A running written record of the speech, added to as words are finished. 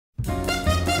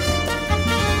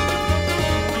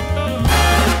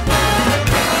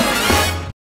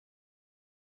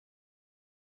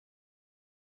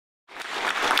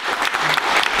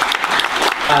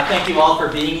thank you all for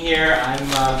being here.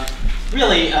 I'm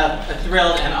really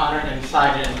thrilled and honored and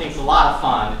excited, and think it's a lot of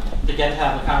fun to get to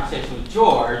have a conversation with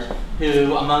George,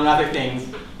 who, among other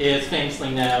things, is famously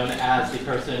known as the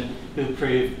person who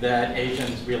proved that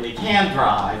Asians really can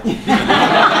drive.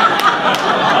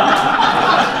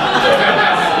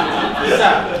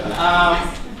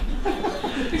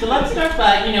 So let's start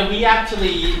by, we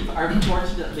actually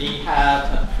unfortunately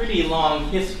have a pretty long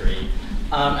history.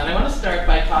 And I want to start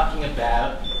by talking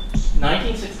about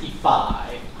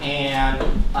 1965 and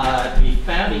the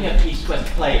founding of East West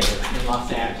Players in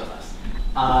Los Angeles.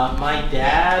 My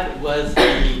dad was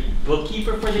the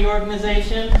bookkeeper for the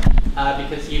organization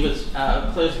because he was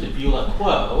close to Beulah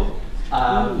Kuo,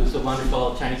 who's a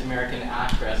wonderful Chinese-American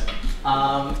actress.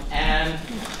 And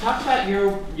talk about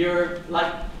your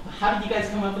how did you guys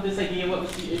come up with this idea?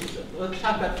 Let's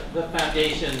talk about the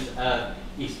foundations of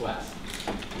East West.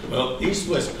 Well, East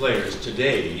West Players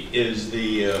today is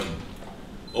the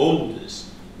oldest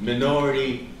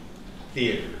minority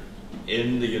theater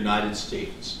in the United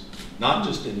States, not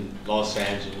just in Los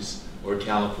Angeles or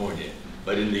California,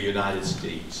 but in the United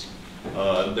States.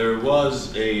 There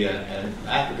was an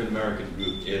African American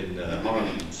group in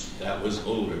Harlem that was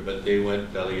older, but they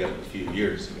went belly up a few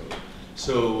years ago.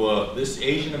 So this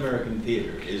Asian American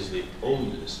theater is the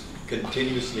oldest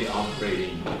continuously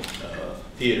operating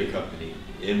theater company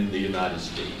in the United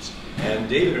States. And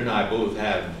David and I both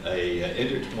have an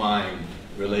intertwined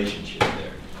relationship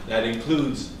there. That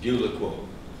includes Beulah Kuo.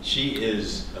 She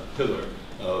is a pillar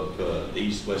of the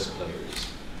East West Players.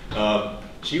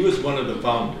 She was one of the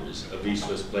founders of East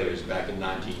West Players back in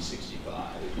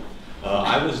 1965.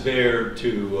 I was there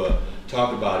to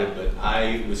talk about it, but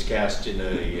I was cast in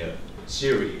a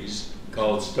series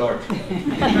called Star Trek.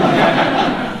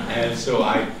 And so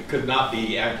I could not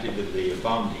be active in the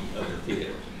founding of the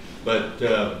theater. But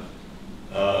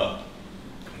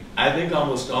I think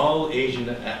almost all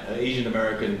Asian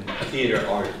American theater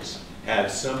artists have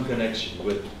some connection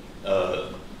with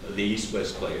the East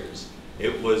West Players.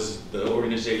 It was the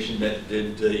organization that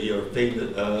did your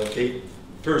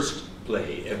first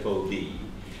play, FOB,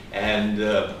 and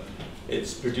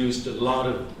it's produced a lot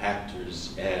of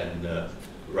actors and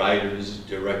writers,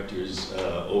 directors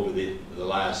over the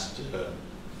last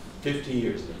 50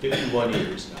 years, 51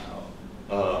 years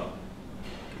now.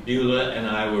 Beulah and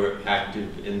I were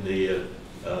active in the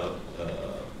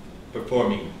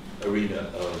performing arena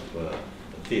of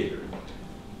theater.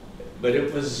 But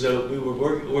it was, we were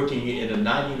working in a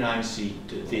 99-seat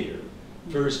theater,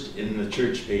 first in the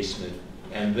church basement,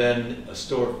 and then a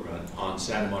storefront on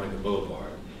Santa Monica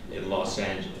Boulevard in Los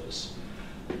Angeles.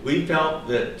 We felt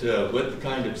that with the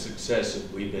kind of success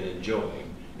that we've been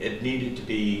enjoying, it needed to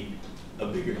be a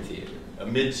bigger theater, a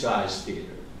mid-sized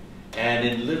theater. And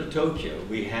in Little Tokyo,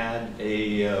 we had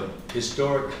a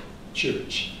historic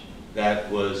church that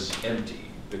was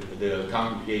empty. The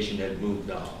congregation had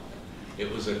moved on. It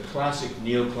was a classic,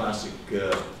 neoclassic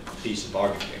piece of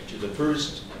architecture. The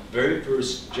very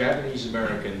first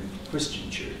Japanese-American Christian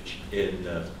church in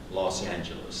Los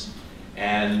Angeles.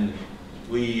 And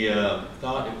we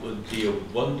thought it would be a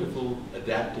wonderful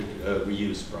adaptive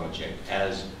reuse project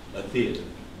as a theater.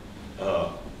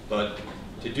 But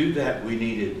to do that, we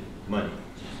needed money.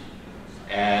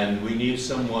 And we knew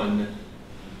someone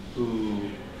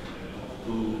whose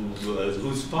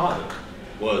father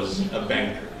was a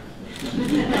banker.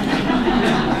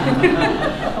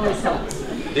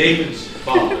 David's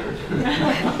father,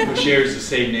 who shares the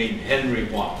same name, Henry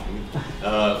Hwang,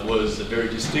 was a very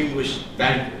distinguished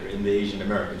banker in the Asian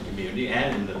American community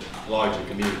and in the larger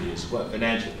community as well,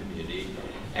 financial community.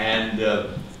 And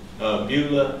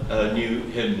Beulah knew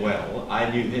him well. I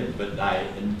knew him, but I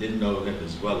didn't know him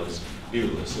as well as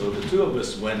Beulah. So the two of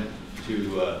us went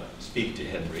to speak to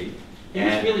Henry. He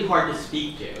was really hard to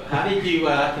speak to. How did you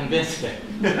convince him?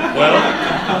 Well,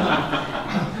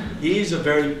 he's a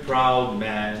very proud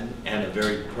man and a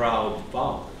very proud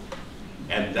father.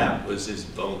 And that was his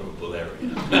vulnerable area.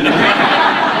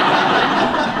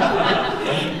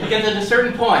 Because at a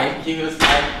certain point, he was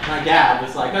like, my dad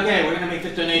was like, okay, we're going to make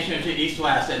this donation to East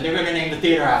West, and they're going to name the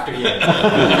theater after you. And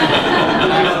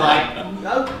I was like,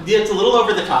 oh, it's a little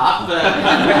over the top, but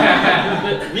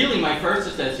really my first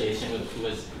association with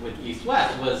East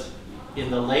West was in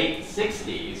the late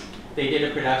 60s. They did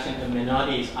a production of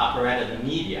Minotti's operetta, The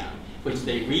Medium, which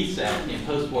they reset in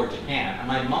post-war Japan. And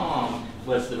my mom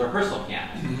was the rehearsal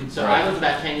pianist. So I was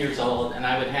about 10 years old, and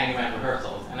I would hang around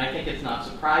rehearsals. And I think it's not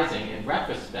surprising, in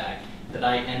retrospect, that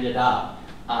I ended up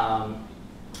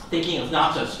thinking it was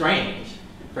not so strange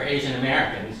for Asian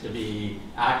Americans to be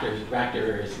actors,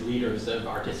 directors, leaders of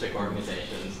artistic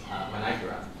organizations when I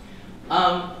grew up.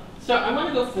 So I want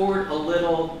to go forward a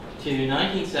little to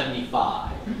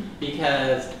 1975,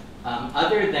 because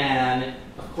other than,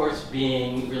 of course,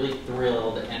 being really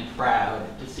thrilled and proud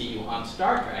to see you on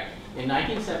Star Trek, in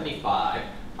 1975,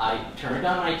 I turned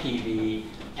on my TV,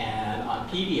 and on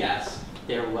PBS,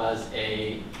 there was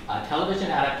a television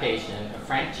adaptation of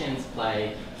Frank Chin's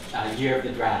play, Year of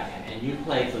the Dragon, and you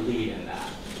played the lead in that.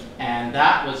 And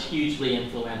that was hugely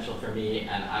influential for me,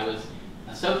 and I was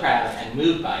so proud and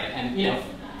moved by it. And, you know,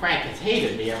 Frank has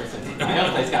hated me ever since my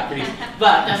own place got produced.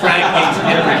 But that's Frank hates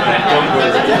everyone. I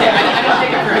don't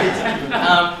take it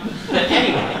for but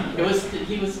anyway,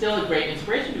 he was still a great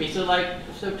inspiration to me. So, like,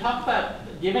 talk about,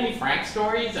 do you have any Frank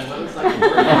stories and what it was like to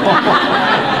work with him?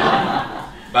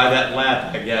 By that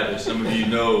laugh, I gather some of you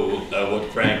know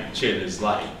what Frank Chin is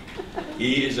like.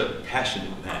 He is a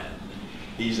passionate man.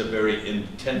 He's a very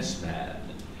intense man.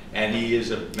 And he is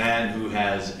a man who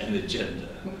has an agenda.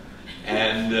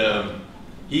 And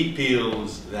he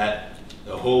feels that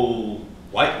the whole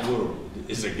white world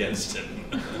is against him.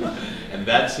 And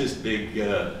that's his big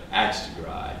axe to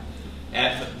grind.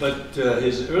 But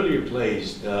his earlier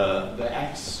plays, the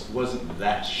axe wasn't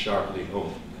that sharply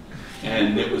honed.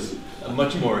 And it was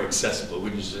much more accessible,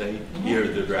 wouldn't you say? Year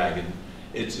of the Dragon.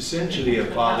 It's essentially a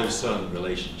father-son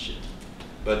relationship.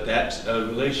 But that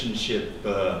relationship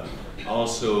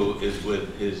also is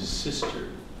with his sister,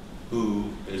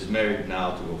 who is married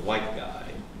now to a white guy.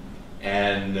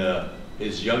 And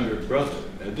his younger brother,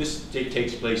 this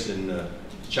takes place in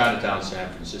Chinatown, San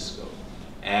Francisco.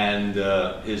 And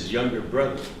his younger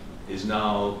brother is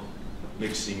now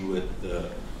mixing with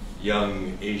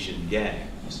young Asian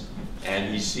gangs.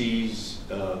 And he sees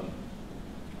the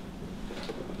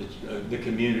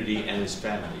community and his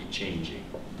family changing.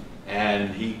 And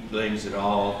he blames it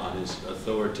all on his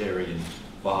authoritarian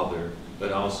father,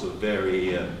 but also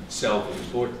very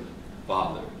self-important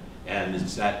father. And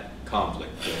it's that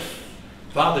conflict.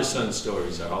 Father-son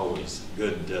stories are always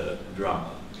good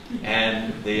drama.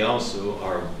 And they also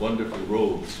are wonderful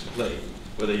roles to play,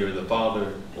 whether you're the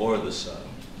father or the son.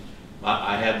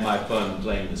 I had my fun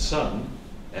playing the son,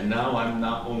 and now I'm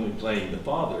not only playing the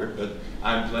father, but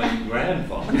I'm playing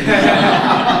grandfather.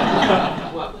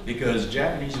 Because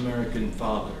Japanese American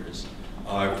fathers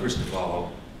are, first of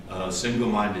all,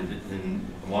 single-minded in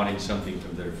wanting something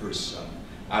from their first son.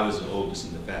 I was the oldest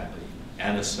in the family,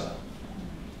 and a son.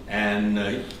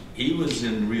 And he was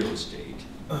in real estate,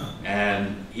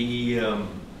 and he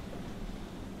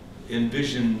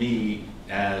envisioned me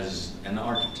as an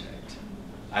architect.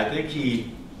 I think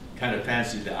he kind of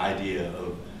fancied the idea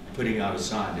of putting out a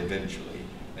sign eventually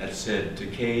that said,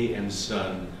 Takei and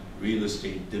Son Real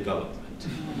Estate Development.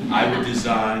 I would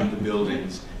design the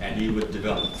buildings and he would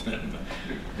develop them.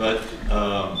 But,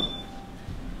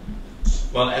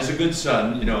 well, as a good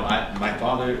son, you know, my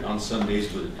father on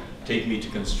Sundays would take me to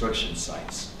construction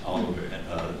sites all over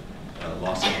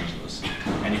Los Angeles.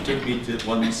 And he took me to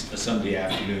a Sunday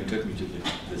afternoon, took me to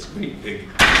this great big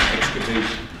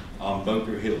excavation on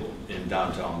Bunker Hill in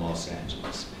downtown Los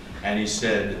Angeles. And he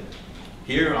said,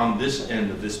 here on this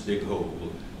end of this big hole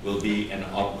will be an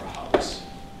opera house.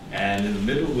 And in the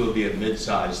middle will be a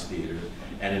mid-sized theater.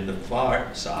 And in the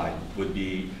far side would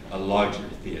be a larger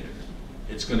theater.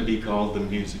 It's going to be called the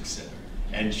Music Center.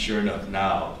 And sure enough,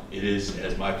 now it is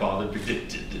as my father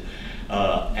predicted.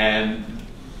 And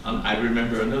I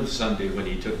remember another Sunday when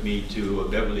he took me to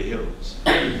Beverly Hills,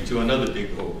 to another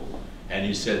big hole. And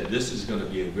he said, this is going to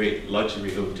be a great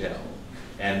luxury hotel.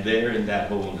 And there in that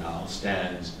hole now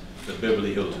stands the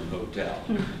Beverly Hilton Hotel.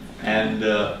 And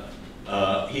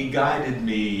he guided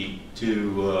me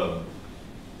to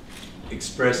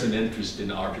express an interest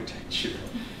in architecture.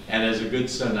 And as a good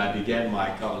son, I began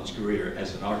my college career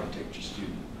as an architecture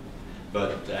student.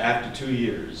 But after 2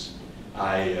 years,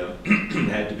 I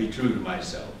had to be true to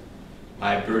myself.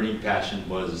 My burning passion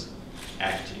was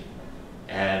acting.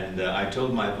 And I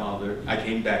told my father, I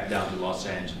came back down to Los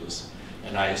Angeles,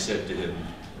 and I said to him,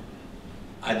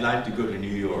 I'd like to go to New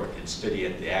York and study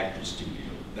at the Actors Studio.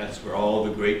 That's where all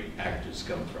the great actors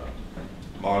come from.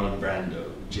 Marlon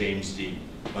Brando, James Dean,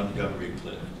 Montgomery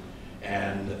Clift.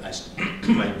 And I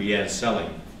began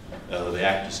selling the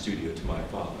Actors Studio to my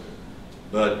father.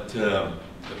 But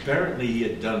apparently he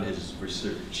had done his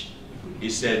research. He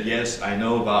said, yes, I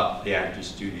know about the Actors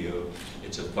Studio.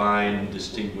 It's a fine,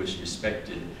 distinguished,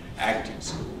 respected acting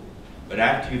school. But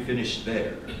after you finish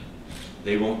there,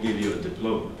 they won't give you a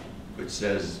diploma, which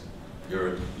says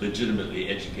you're a legitimately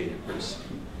educated person.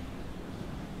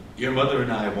 Your mother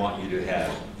and I want you to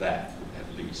have that,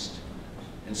 at least.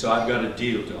 And so I've got a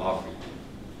deal to offer you.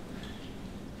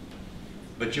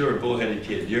 But you're a bullheaded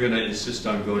kid. You're going to insist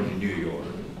on going to New York.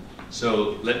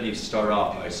 So let me start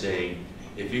off by saying,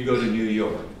 if you go to New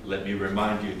York, let me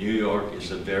remind you, New York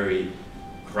is a very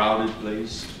crowded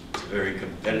place, it's a very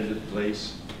competitive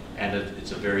place, and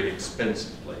it's a very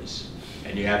expensive place.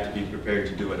 And you have to be prepared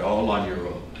to do it all on your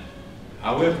own.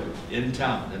 However, in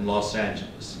town, in Los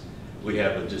Angeles, we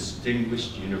have a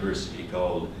distinguished university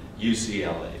called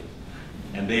UCLA,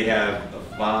 and they have a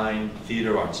fine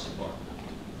theater arts department.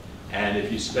 And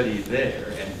if you study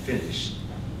there and finish,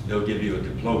 they'll give you a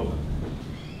diploma.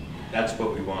 That's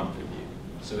what we want from you.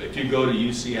 So if you go to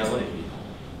UCLA,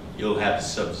 you'll have a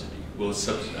subsidy. We'll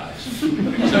subsidize you.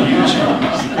 So you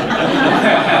choose.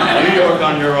 New York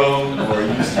on your own or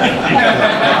UCLA.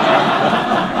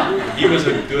 He was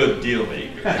a good deal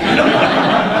maker.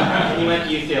 You went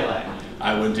to UCLA.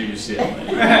 I went to UCLA.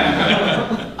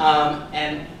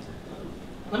 And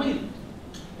let me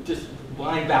just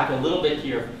wind back a little bit to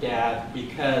your dad,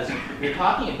 because you're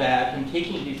talking about him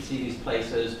taking you to see these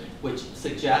places, which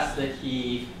suggests that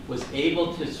he was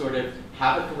able to sort of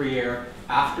have a career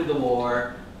after the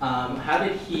war. How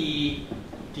did he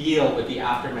deal with the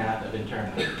aftermath of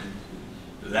internment?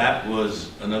 That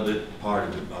was another part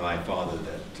of it by my father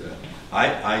that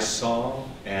I saw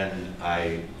and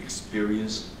I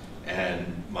experienced,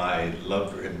 and my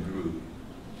love for him grew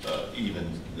even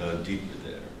deeper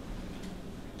there.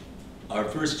 Our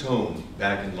first home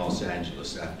back in Los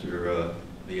Angeles after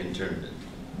the internment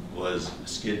was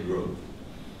Skid Row.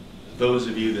 Those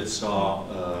of you that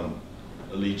saw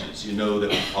Allegiance, you know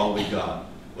that all we got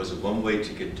was a one-way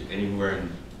ticket to anywhere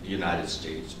in the United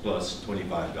States, plus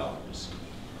 $25.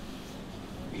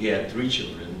 He had 3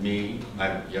 children, me,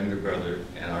 my younger brother,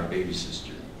 and our baby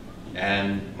sister,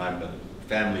 and my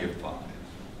family of 5.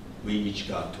 We each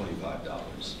got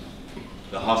 $25.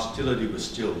 The hostility was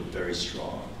still very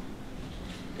strong.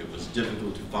 It was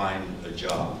difficult to find a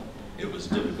job. It was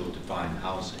difficult to find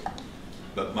housing.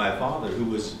 But my father, who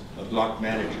was a block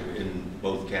manager in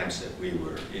both camps that we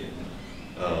were in,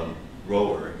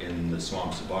 Rower in the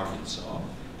swamps of Arkansas,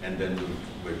 and then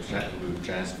we were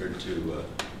transferred to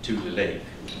the lake.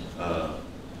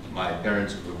 My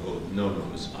parents were both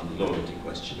no-nos on the loyalty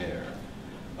questionnaire.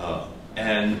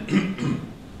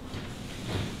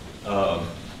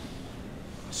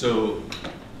 So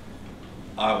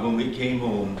when we came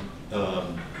home,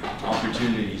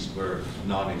 opportunities were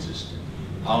non-existent.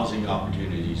 Housing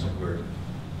opportunities were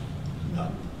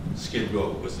none. Skid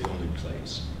Row was the only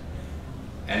place.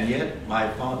 And yet, my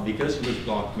father, because he was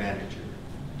block manager,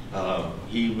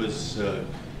 he was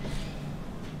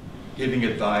giving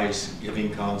advice,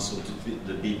 giving counsel to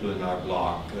the people in our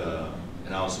block,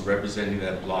 and also representing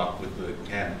that block with the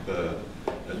camp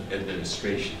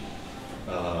administration.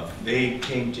 They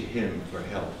came to him for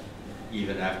help,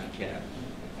 even after camp.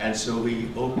 And so we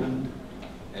opened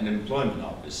an employment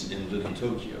office in Little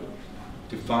Tokyo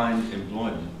to find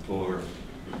employment for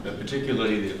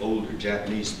particularly the older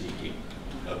Japanese-speaking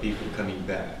people coming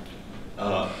back.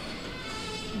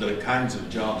 The kinds of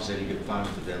jobs that he could find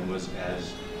for them was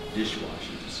as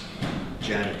dishwashers,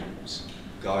 janitors,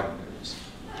 gardeners,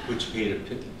 which paid a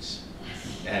pittance.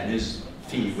 And his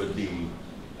fee would be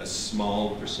a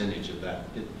small percentage of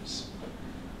that pittance.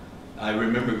 I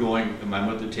remember my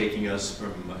mother taking us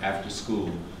from after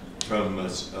school, from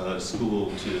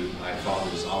school to my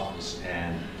father's office,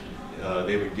 and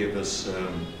they would give us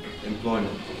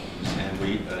employment forms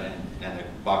and a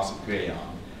box of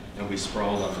crayon, and we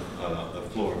sprawled on the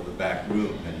floor of the back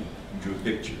room and drew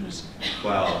pictures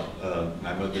while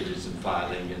my mother did some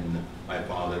filing and my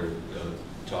father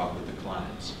talked with the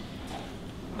clients.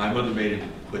 My mother made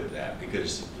him quit that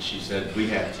because she said, we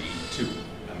have to eat too.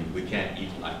 I mean, we can't eat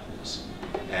like this.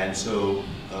 And so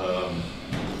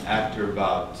after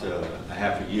about a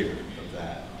half a year of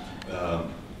that,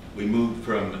 we moved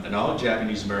from an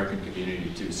all-Japanese-American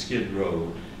community to Skid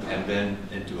Row, and then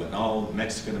into an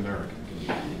all-Mexican-American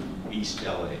community, East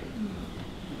LA.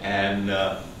 And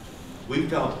we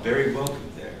felt very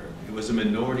welcome there. It was a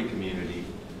minority community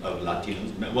of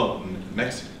Latinos, well,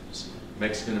 Mexicans,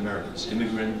 Mexican-Americans,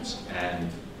 immigrants, and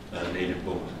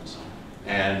native-borns.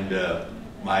 And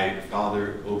my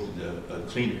father opened a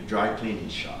dry cleaning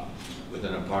shop with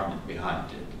an apartment behind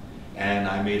it. And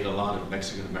I made a lot of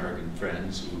Mexican-American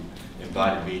friends who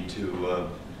invited me to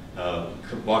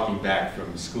walking back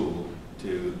from school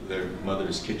to their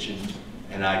mother's kitchen,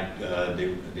 and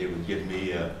they would give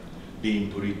me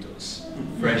bean burritos,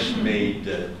 fresh-made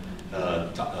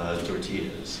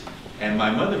tortillas. And my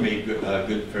mother made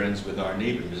good friends with our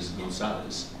neighbor, Mrs.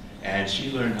 Gonzalez, and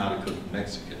she learned how to cook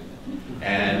Mexican.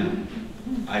 And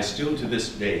I still, to this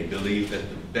day, believe that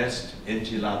the best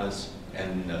enchiladas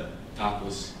and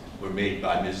tacos were made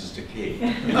by Mrs. Takei,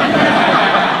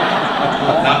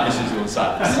 not Mrs.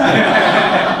 Gonzalez.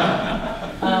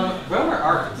 Rower,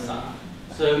 Arkansas.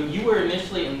 So you were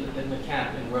initially in the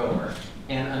camp in Rower,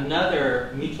 and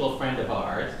another mutual friend of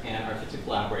ours and artistic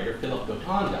collaborator, Philip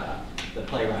Gotonda, the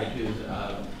playwright who's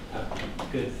a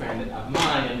good friend of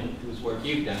mine and whose work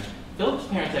you've done. Philip's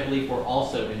parents, I believe, were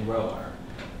also in Rower.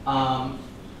 And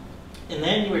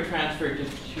then you were transferred to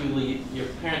Thule. Your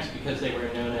parents, because they were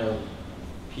no-no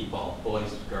people,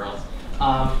 boys, girls,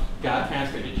 got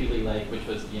transferred to Thule Lake, which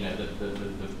was, you know,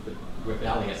 the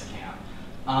rebellious camp.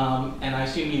 And I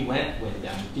assume you went with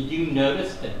them. Did you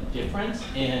notice a difference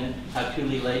in how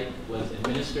Thule Lake was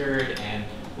administered and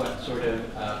what sort of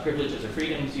privileges or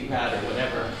freedoms you had or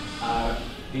whatever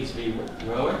vis-a-vis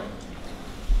Rower?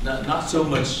 Not so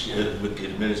much with the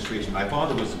administration. My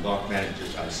father was the block manager,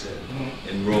 as I said,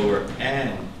 in Rower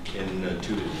and in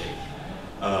Thule Lake.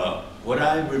 What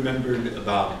I remembered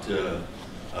about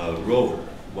Rower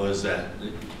was that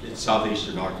it's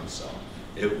southeastern Arkansas.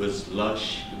 It was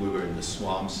lush. We were in the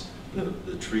swamps,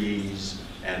 the trees,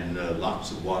 and lots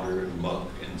of water and muck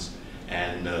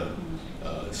and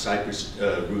cypress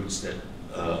roots that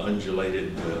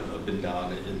undulated up and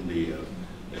down in the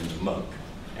muck.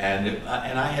 And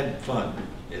I had fun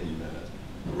in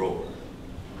Rower.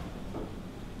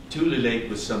 Thule Lake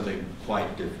was something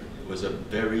quite different. It was a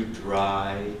very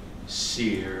dry,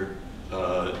 sere,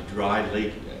 dry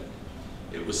lake bed.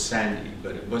 It was sandy,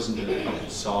 but it wasn't the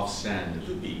soft sand of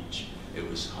the beach. It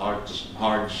was hard,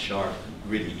 sharp,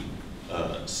 gritty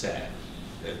sand.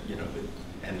 You know,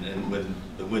 and when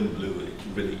the wind blew, it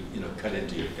really, you know, cut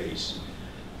into your face.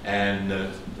 And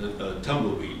the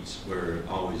tumbleweeds were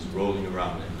always rolling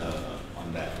around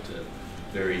on that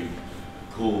very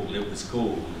cold. It was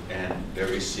cold and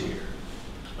very sere,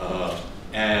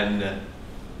 and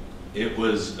it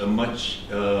was a much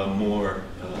more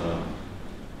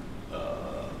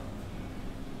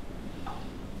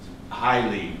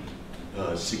highly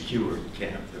secured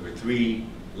camp. There were 3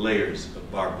 layers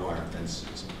of barbed wire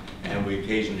fences, and we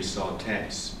occasionally saw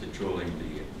tanks patrolling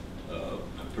the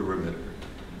perimeter.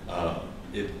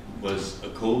 It was a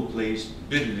cold place,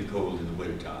 bitterly cold in the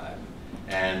wintertime,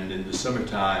 and in the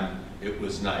summertime it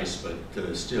was nice, but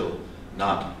still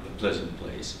not a pleasant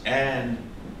place. And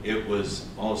it was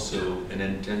also an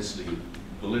intensely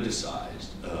politicized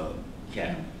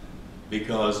camp,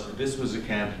 because this was a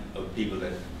camp of people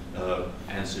that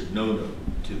answered no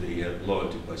to the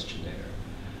loyalty questionnaire.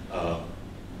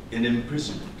 In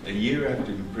imprisonment, a year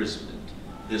after imprisonment,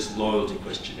 this loyalty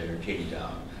questionnaire came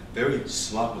down, very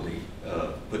sloppily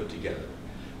put together.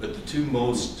 But the 2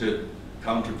 most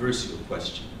controversial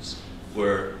questions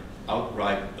were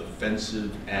outright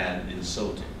offensive and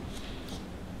insulting.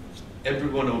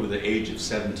 Everyone over the age of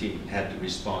 17 had to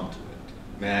respond to it.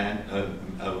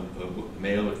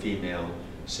 Male or female,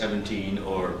 17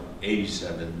 or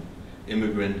 87,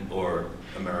 immigrant or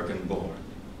American born.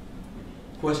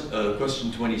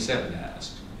 Question 27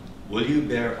 asked, will you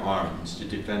bear arms to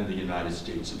defend the United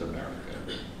States of America?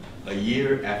 A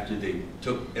year after they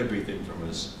took everything from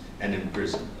us and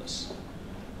imprisoned us.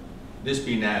 This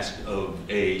being asked of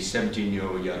a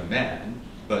 17-year-old young man,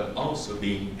 but also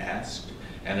being asked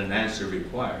and an answer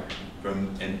required from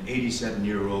an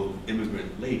 87-year-old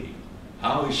immigrant lady.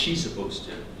 How is she supposed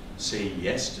to say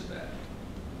yes to that?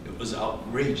 It was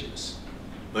outrageous.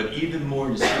 But even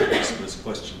more insidious was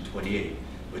question 28,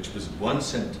 which was 1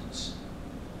 sentence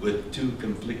with 2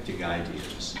 conflicting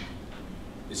ideas.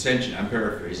 Essentially, I'm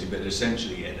paraphrasing, but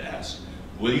essentially it asked,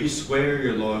 will you swear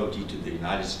your loyalty to the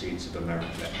United States of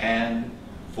America and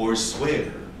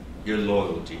forswear your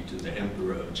loyalty to the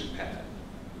Emperor of Japan?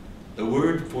 The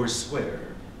word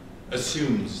forswear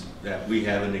assumes that we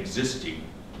have an existing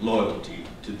loyalty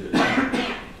to the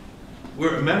Emperor.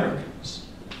 We're Americans,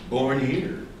 born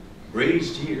here,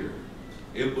 raised here.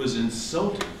 It was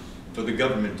insulting for the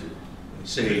government to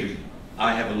say,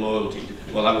 I have a loyalty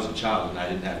to, well, I was a child and I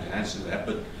didn't have to answer that,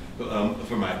 but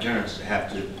for my parents to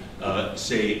have to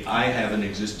say, I have an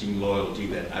existing loyalty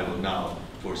that I will now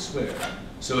forswear.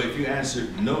 So if you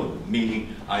answered no,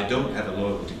 meaning I don't have a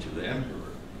loyalty to the Emperor,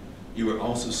 you were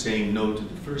also saying no to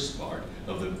the first part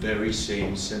of the very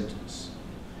same sentence.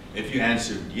 If you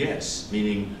answered yes,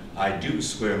 meaning I do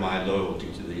swear my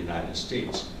loyalty to the United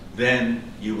States, then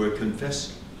you were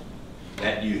confessing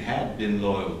that you had been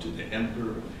loyal to the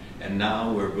Emperor, and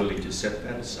now we're willing to set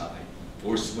that aside,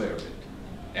 forswear it,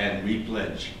 and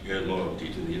repledge your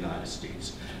loyalty to the United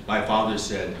States. My father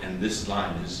said, and this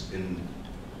line is in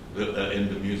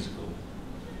the musical,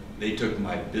 they took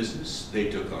my business, they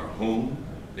took our home,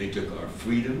 they took our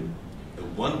freedom. The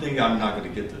one thing I'm not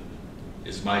going to get them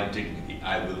is my dignity.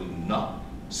 I will not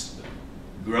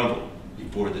grovel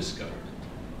before this government.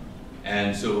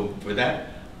 And so for that,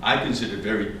 I consider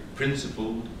very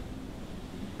principled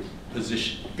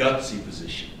position, gutsy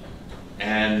position,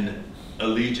 and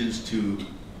allegiance to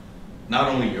not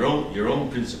only your own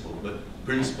principle, but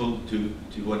principle to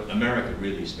what America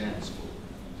really stands for.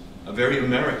 A very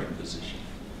American position.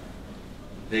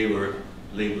 They were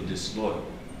labeled disloyal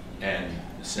and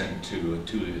sent to a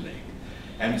Tule Lake.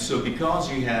 And so because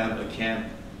you have a camp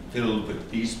filled with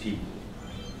these people,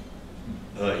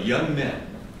 young men,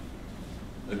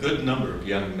 a good number of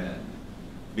young men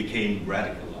became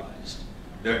radicalized.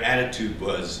 Their attitude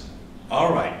was,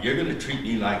 all right, you're going to treat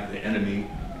me like the enemy.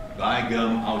 By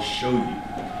gum, I'll show you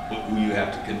who you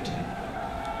have to contend with.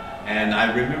 And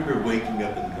I remember waking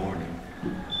up in the morning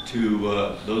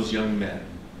to those young men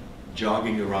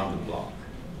jogging around the block.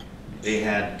 They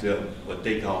had what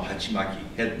they call hachimaki,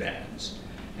 headbands,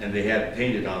 and they had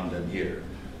painted on them here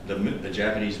the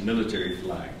Japanese military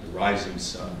flag, the rising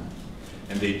sun.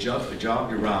 And they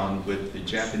jogged around with the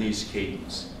Japanese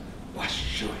cadence,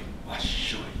 washoi,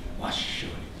 washoi, washoi.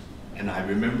 And I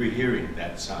remember hearing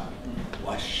that sound,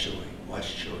 washoi,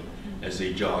 washoi, as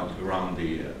they jogged around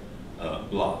the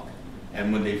block.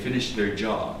 And when they finished their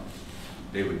jog,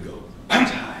 they would go,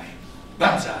 banzai,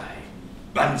 banzai,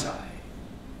 banzai.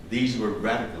 These were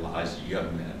radicalized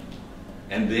young men.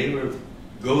 And they were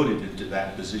goaded into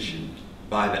that position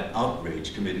by the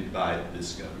outrage committed by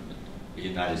this government, the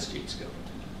United States government.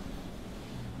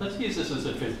 Let's use this as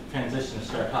a transition to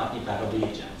start talking about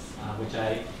allegiance, which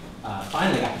I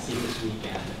finally got to see this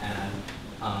weekend, and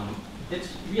it's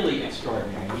really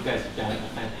extraordinary. You guys have done a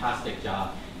fantastic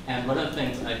job. And one of the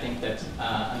things I think that's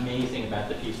amazing about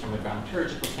the piece from a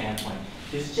dramaturgical standpoint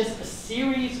is just a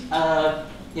series of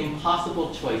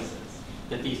impossible choices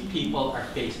that these people are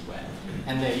faced with.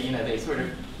 And they sort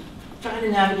of try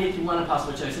to navigate through one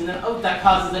impossible choice, and then, oh, that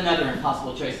causes another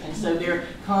impossible choice. And so they're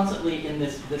constantly in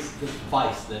this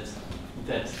vice that's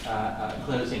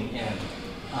closing in.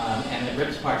 And it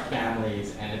rips apart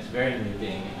families, and it's very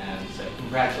moving, and so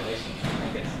congratulations. I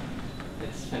think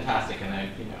it's fantastic,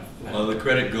 and Well, the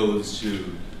credit goes to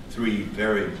three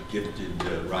very gifted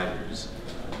writers,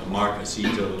 Mark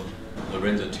Acito,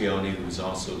 Lorenzo Tioni, who's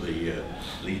also the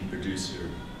lead producer,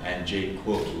 and Jay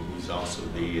Kuo, who's also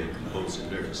the composer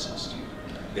lyricist.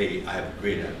 I have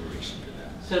great admiration for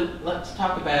that. So let's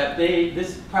talk about,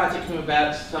 this project came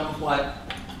about somewhat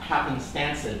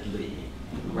happenstancedly,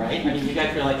 right? I mean, you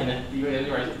guys were you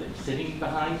were sitting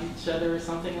behind each other or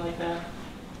something like that?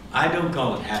 I don't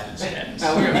call it happenstance.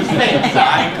 No, we're just saying.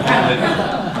 I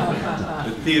call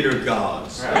it the theater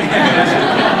gods. Right.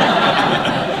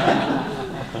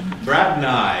 Brad and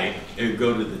I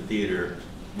go to the theater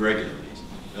regularly,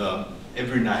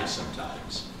 every night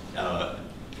sometimes,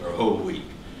 for a whole week.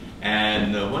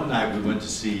 And one night we went to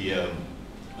see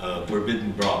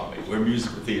Forbidden Broadway. We're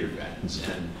musical theater fans,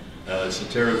 and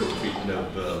satirical treatment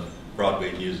of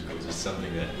Broadway musicals is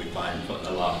something that we find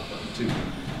a lot of fun too.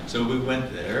 So we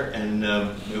went there, and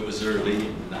it was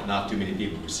early, not too many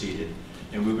people were seated,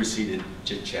 and we were seated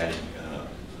chit-chatting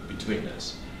between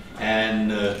us.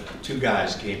 And two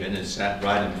guys came in and sat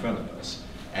right in front of us,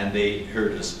 and they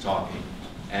heard us talking,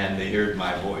 and they heard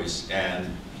my voice, and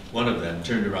one of them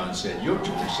turned around and said, "You're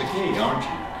George Takei, aren't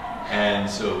you?" And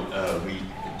so we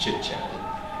chit-chatted.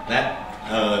 That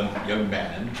young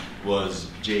man was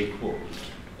Jay Kuo,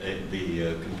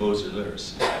 the composer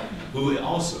lyricist, who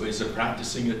also is a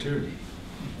practicing attorney,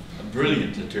 a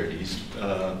brilliant attorney. He's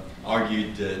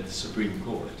argued at the Supreme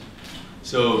Court.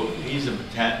 So he's a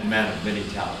man of many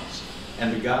talents.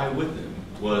 And the guy with him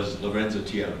was Lorenzo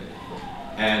Tione.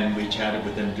 And we chatted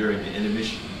with him during the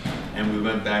intermission, and we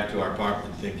went back to our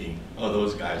apartment thinking, oh,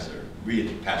 those guys are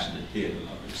really passionate theater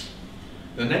lovers.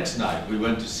 The next night, we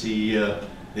went to see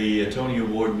the Tony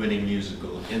Award-winning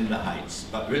musical, In the Heights,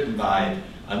 written by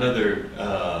another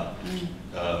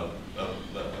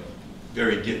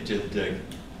very gifted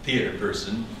theater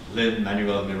person,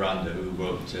 Lin-Manuel Miranda, who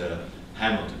wrote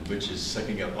Hamilton, which is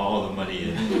sucking up all the money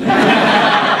in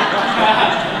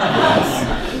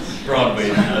Broadway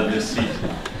this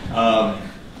season.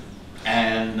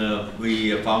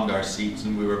 We found our seats,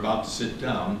 and we were about to sit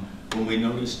down when we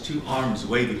noticed two arms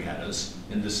waving at us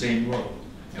in the same row.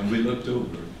 And we looked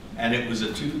over, and it was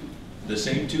the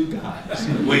same two guys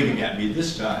waving at me,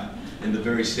 this time in the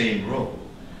very same row.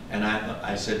 And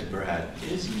I said to Brad,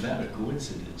 isn't that a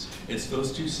coincidence? It's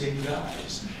those two same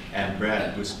guys. And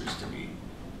Brad whispers to me,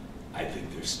 I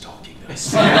think they're stalking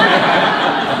us.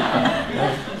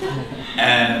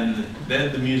 And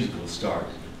then the musical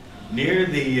started. Near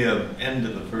the end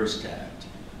of the first act,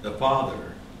 the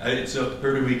father, it's a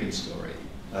Puerto Rican story,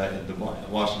 in the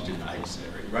Washington Heights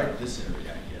area, right this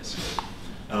area, I guess.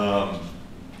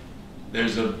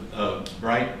 There's a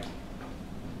bright,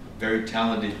 very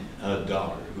talented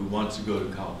daughter who wants to go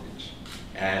to college,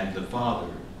 and the father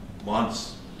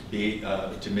wants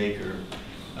to make her,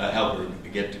 help her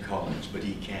get to college, but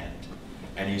he can't.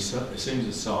 And he sings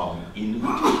a song,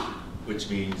 Inútil, which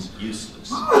means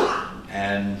useless.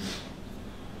 And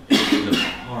it's a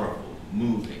powerful,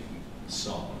 moving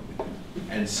song.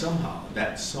 And somehow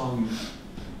that song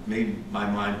made my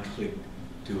mind click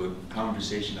to a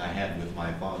conversation I had with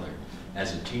my father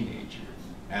as a teenager,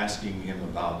 asking him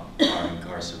about our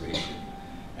incarceration.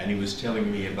 And he was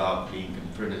telling me about being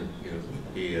confronted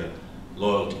with the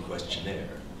loyalty questionnaire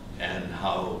and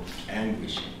how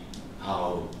anguishing,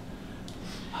 how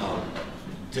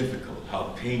difficult,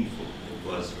 how painful it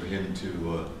was for him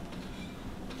to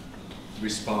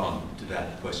respond to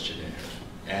that questionnaire.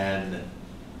 And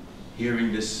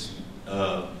hearing this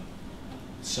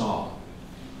song,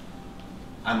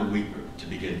 I'm a weeper to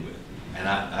begin with, and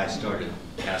I started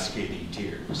cascading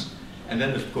tears. And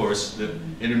then, of course, the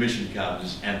intermission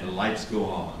comes and the lights go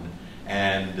on,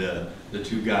 and the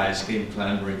two guys came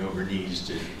clambering over knees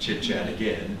to chit-chat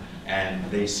again, and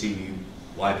they see me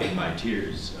wiping my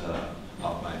tears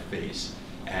off my face,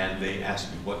 and they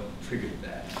asked me what triggered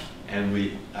that. And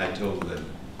I told them,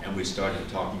 and we started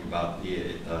talking about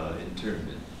the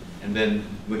internment. And then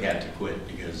we had to quit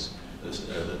because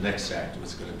the next act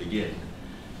was going to begin.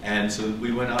 And so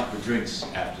we went out for drinks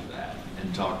after that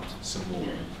and talked some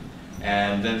more.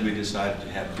 And then we decided to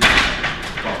have dinner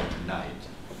the following night.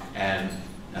 And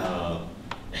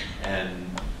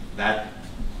that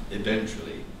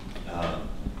eventually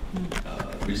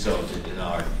resulted in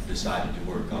our deciding to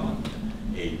work on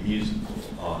a musical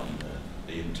on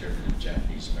the internment of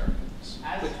Japanese Americans.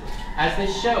 As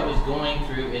this show was going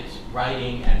through its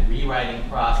writing and rewriting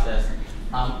process,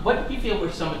 what do you feel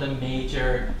were some of the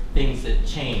major things that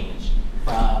changed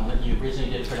from when you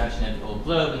originally did a production at the Old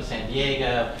Globe in San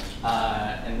Diego,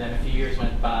 and then a few years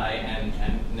went by, and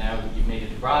now you've made it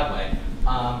to Broadway?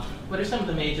 What are some of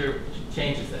the major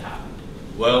changes that happened?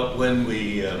 Well, when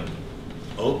we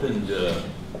opened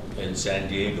in San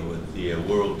Diego with the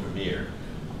world premiere,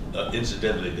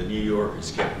 incidentally, the New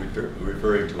Yorkers kept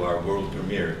referring to our world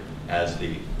premiere as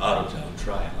the out-of-town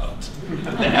tryout.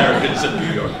 The arrogance of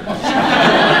New Yorkers. That's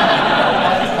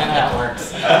kind of how it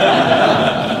works.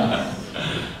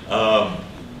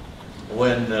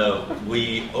 When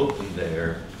we opened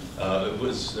there, it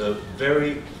was a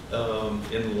very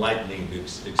enlightening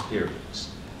experience.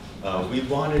 We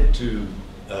wanted to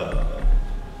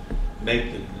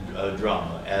make the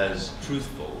drama as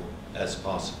truthful as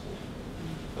possible.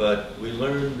 But we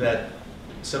learned that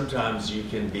sometimes you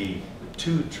can be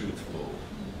too truthful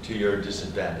to your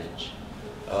disadvantage.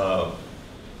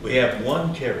 We have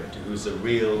one character who's a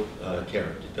real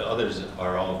character. The others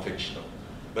are all fictional.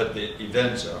 But the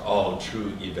events are all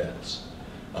true events.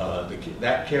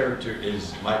 That character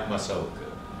is Mike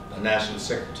Masaoka, the National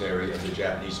Secretary of the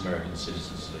Japanese American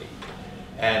Citizens League.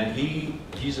 And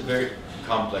he's a very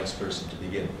complex person to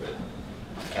begin with.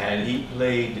 And he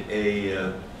played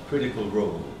a critical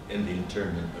role in the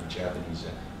internment of Japanese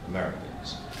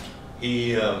Americans.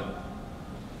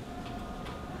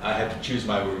 I have to choose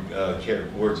my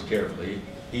words carefully.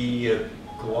 He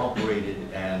cooperated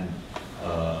and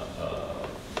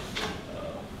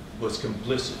was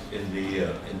complicit in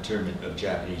the internment of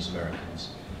Japanese Americans,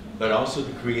 but also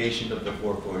the creation of the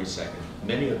 442nd.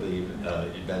 Many of the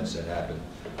events that happened,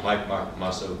 Mike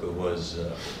Masaoka was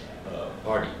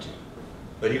party to.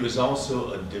 But he was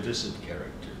also a divisive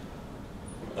character.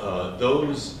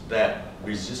 Those that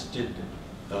resisted,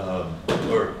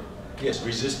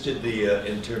 resisted the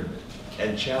internment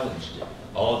and challenged it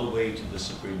all the way to the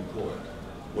Supreme Court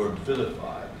were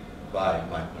vilified by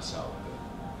Mike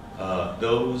Masaoka.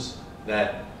 Those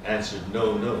that answered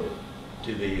no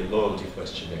to the loyalty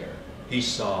questionnaire, he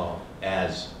saw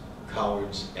as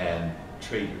cowards and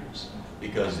traitors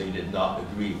because they did not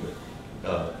agree with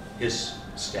his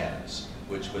stance,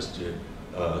 which was to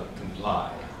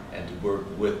comply and to work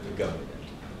with the government.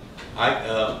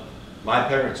 My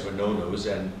parents were no-nos,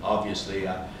 and obviously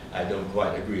I don't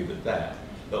quite agree with that.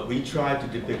 But we tried to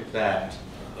depict that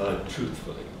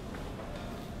truthfully.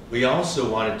 We also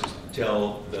wanted to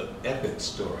tell the epic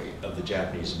story of the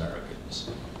Japanese Americans,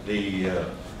 the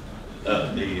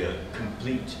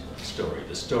complete story,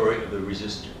 the story of the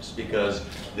resistors, because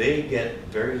they get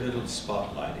very little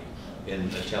spotlighting in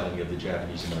the telling of the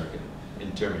Japanese American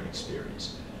internment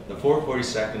experience. The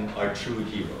 442nd are true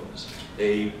heroes.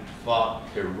 They fought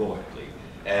heroically,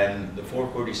 and the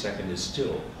 442nd is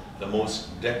still the most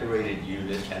decorated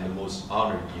unit and the most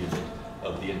honored unit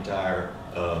of the entire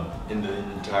in the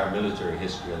entire military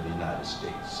history of the United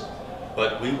States.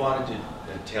 But we wanted to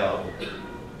tell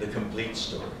the complete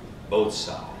story, both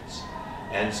sides,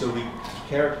 and so we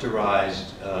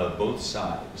characterized both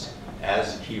sides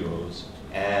as heroes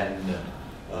and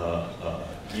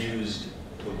used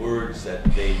the words that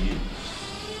they used.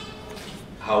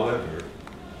 However,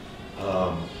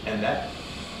 and that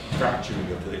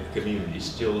fracturing of the community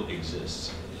still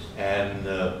exists, and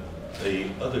the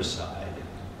other side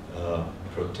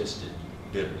protested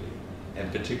bitterly,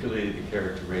 and particularly the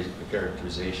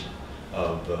characterization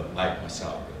of Mike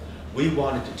Masaoka. We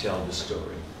wanted to tell the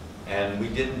story, and we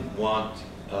didn't want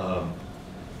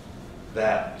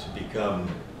that to become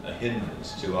a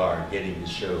hindrance to our getting the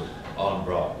show on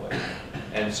Broadway.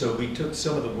 And so we took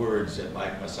some of the words that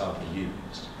Mike Masaoka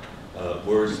used,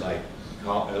 words like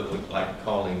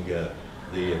calling the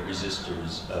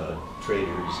resistors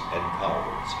traitors and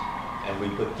cowards, and we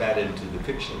put that into the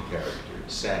fictional character,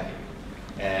 Sammy,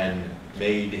 and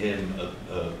made him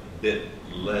a bit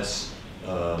less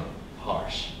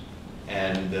harsh.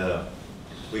 And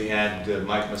we had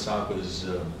Mike Masaoka's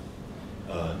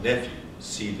nephew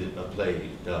see a play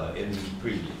in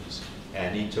previews,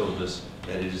 and he told us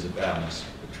that it is a balanced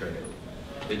portrayal.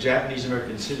 The Japanese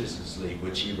American Citizens League,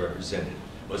 which he represented,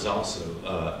 was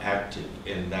also active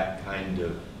in that kind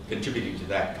of, contributing to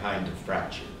that kind of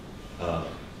fracture,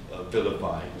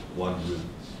 vilifying one group.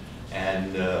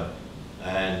 And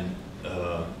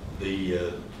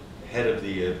the head of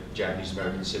the Japanese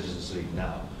American Citizens League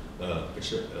now,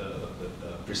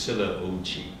 Priscilla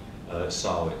Ochi,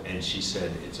 saw it, and she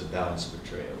said it's a balanced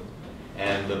portrayal.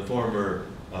 And the former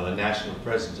national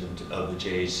president of the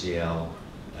JACL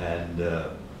and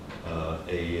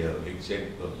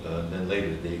then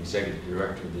later the executive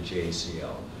director of the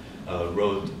JACL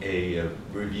wrote a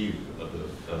review of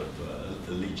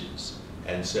Allegiance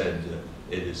and said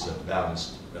it is a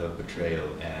balanced portrayal,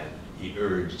 and he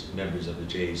urged members of the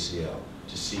JACL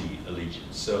to see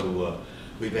Allegiance. So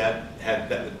we've had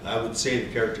that. I would say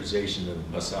the characterization of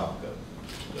Masaoka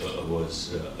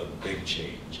was a big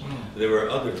change. There were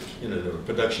other, there were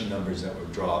production numbers that were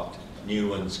dropped, new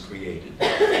ones created,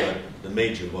 but the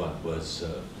major one was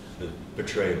the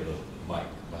portrayal of Mike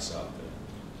Masaoka.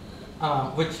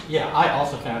 Which, yeah, I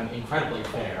also found incredibly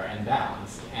fair and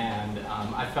balanced, and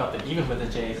I felt that even when the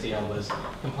JACL was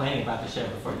complaining about the show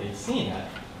before they'd seen it,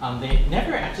 they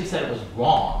never actually said it was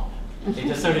wrong. They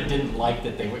just sort of didn't like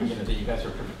that they were, that you guys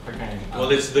were portraying.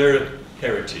 Well, it's their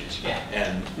heritage, yeah,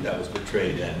 and that was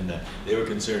portrayed, and they were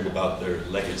concerned about their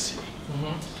legacy.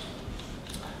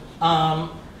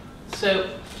 So,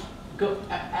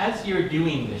 as you're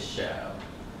doing this show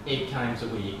 8 times a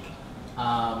week,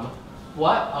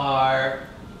 what are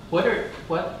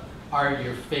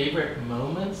your favorite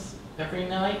moments every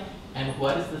night, and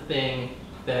what is the thing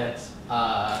that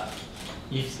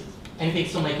anything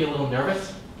still make you a little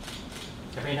nervous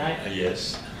every night?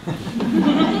 Yes.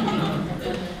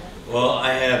 Well,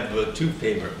 I have 2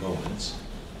 favorite moments.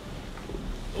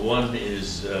 One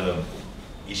is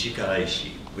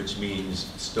Ishikaraishi, which means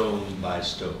stone by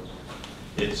stone.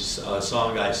 It's a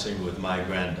song I sing with my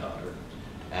granddaughter,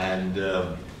 and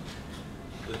the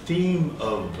theme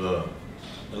of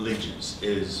Allegiance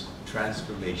is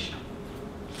transformation.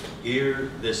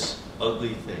 Here, this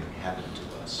ugly thing happened to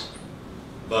us,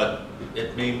 but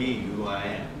it made me who I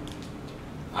am.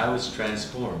 I was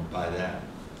transformed by that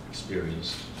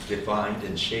experience, defined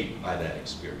and shaped by that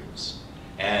experience.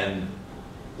 And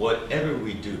whatever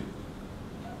we do,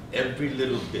 every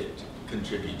little bit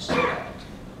contributes to that.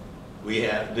 We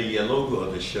have, the logo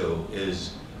of the show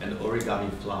is an origami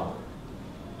flower.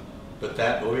 But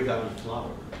that origami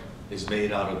flower is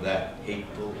made out of that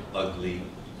hateful, ugly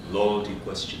loyalty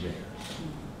questionnaire.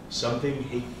 Something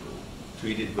hateful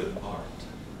treated with art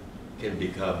can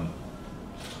become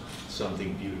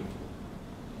something beautiful.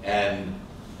 And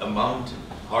a mountain,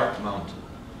 Heart Mountain,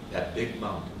 that big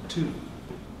mountain too,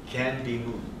 can be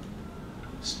moved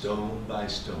stone by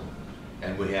stone.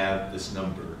 And we have this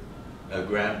number, a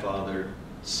grandfather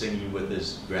singing with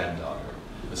his granddaughter,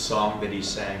 a song that he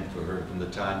sang for her from the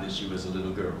time that she was a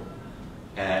little girl.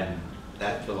 And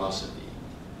that philosophy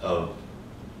of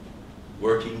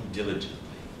working diligently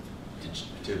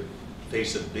to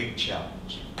face a big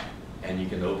challenge, and you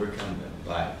can overcome them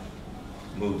by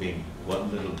moving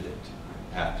one little bit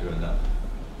after another.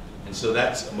 And so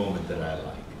that's a moment that I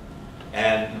like.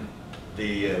 And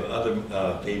the other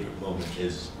favorite moment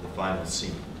is the final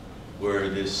scene, where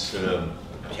this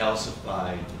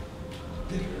calcified,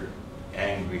 bitter,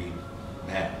 angry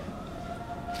man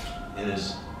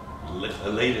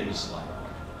late in his life,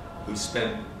 who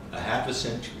spent a half a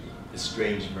century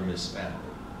estranged from his family,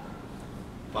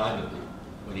 finally,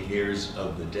 when he hears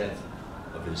of the death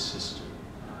of his sister,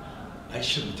 I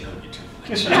shouldn't tell you too much.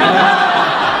 Just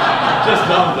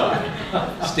dawned on me.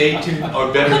 Stay tuned,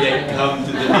 or better yet, come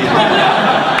to the theater.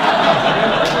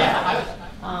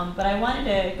 But I wanted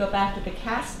to go back to the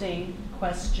casting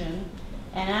question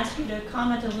and ask you to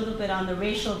comment a little bit on the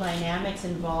racial dynamics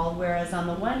involved, whereas on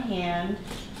the one hand,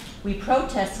 we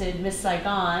protested Miss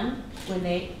Saigon when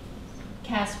they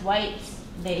cast whites,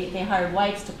 they hired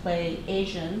whites to play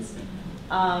Asians,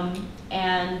 and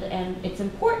it's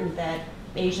important that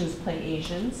Asians play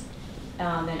Asians,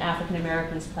 and African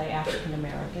Americans play African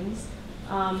Americans.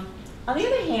 On the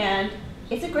other hand,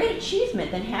 it's a great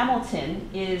achievement that Hamilton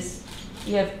is,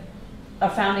 you have our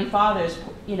founding fathers,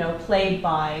 played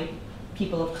by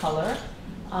people of color.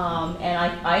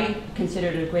 And I consider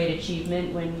it a great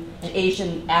achievement when an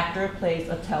Asian actor plays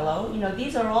Othello.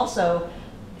 These are also,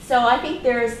 so I think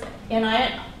there's, and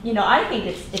I think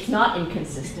it's not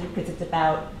inconsistent because it's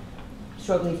about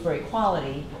struggling for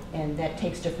equality, and that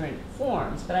takes different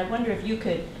forms. But I wonder if you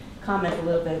could comment a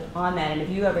little bit on that, and if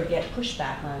you ever get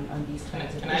pushback on these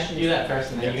kinds of issues. Can I do that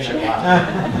first, and then you're going to watch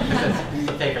it? It's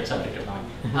a favorite subject of mine.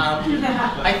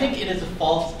 I think it is a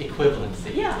false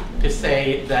equivalency to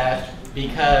say that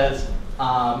because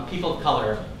people of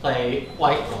color play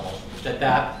white roles,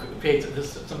 that creates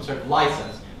some sort of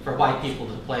license for white people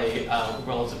to play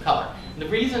roles of color. And the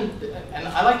reason, and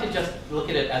I like to just look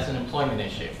at it as an employment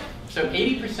issue. So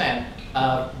 80%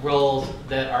 of roles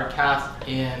that are cast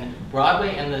in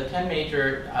Broadway and the 10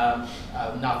 major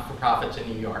not-for-profits in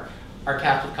New York are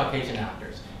cast with Caucasian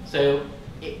actors. So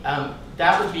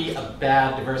that would be a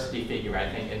bad diversity figure, I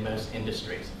think, in most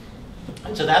industries.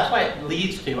 And so that's why it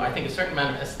leads to, I think, a certain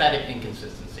amount of aesthetic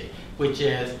inconsistency, which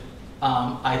is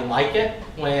I like it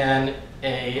when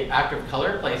an actor of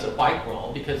color plays a white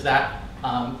role because that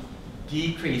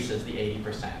decreases the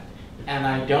 80%. And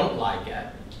I don't like it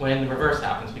when the reverse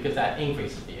happens because that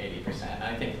increases the 80%. And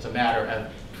I think it's a matter of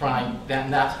trying,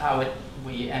 and that's how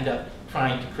we end up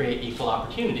trying to create equal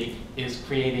opportunity, is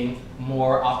creating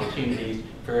more opportunities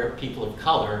for people of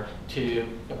color to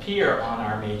appear on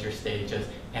our major stages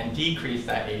and decrease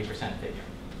that 80% figure.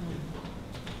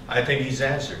 I think he's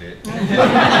answered it.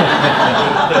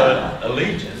 The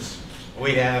Allegiance,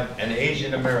 we have an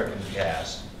Asian American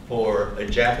cast for a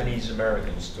Japanese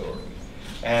American story.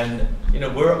 And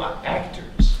we're actors.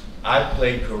 I've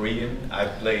played Korean,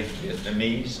 I've played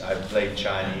Vietnamese, I've played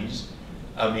Chinese.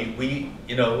 I mean, we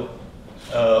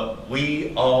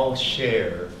all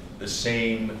share the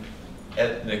same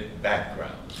ethnic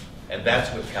background, and that's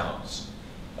what counts.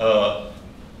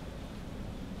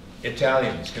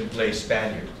 Italians can play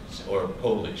Spaniards or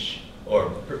Polish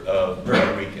or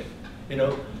Puerto Rican.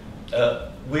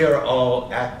 We are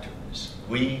all actors.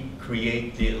 We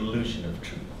create the illusion of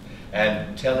truth.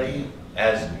 And Telly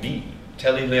as me,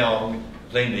 Telly Leong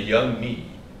playing the young me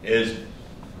is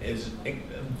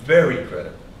very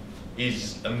credible.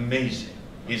 He's amazing.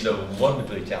 He's a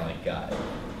wonderfully talented guy.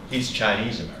 He's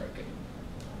Chinese American.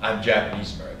 I'm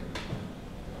Japanese American.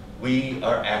 We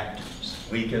are actors.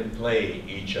 We can play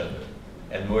each other,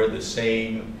 and we're the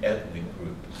same ethnic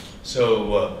group.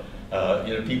 So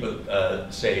people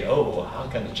say, "Oh, how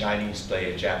can the Chinese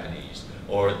play a Japanese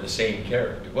or the same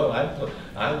character?" Well,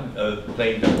 I'm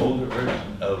playing the older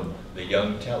version of the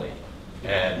young Telly,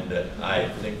 and I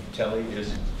think Telly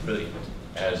is brilliant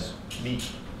as me.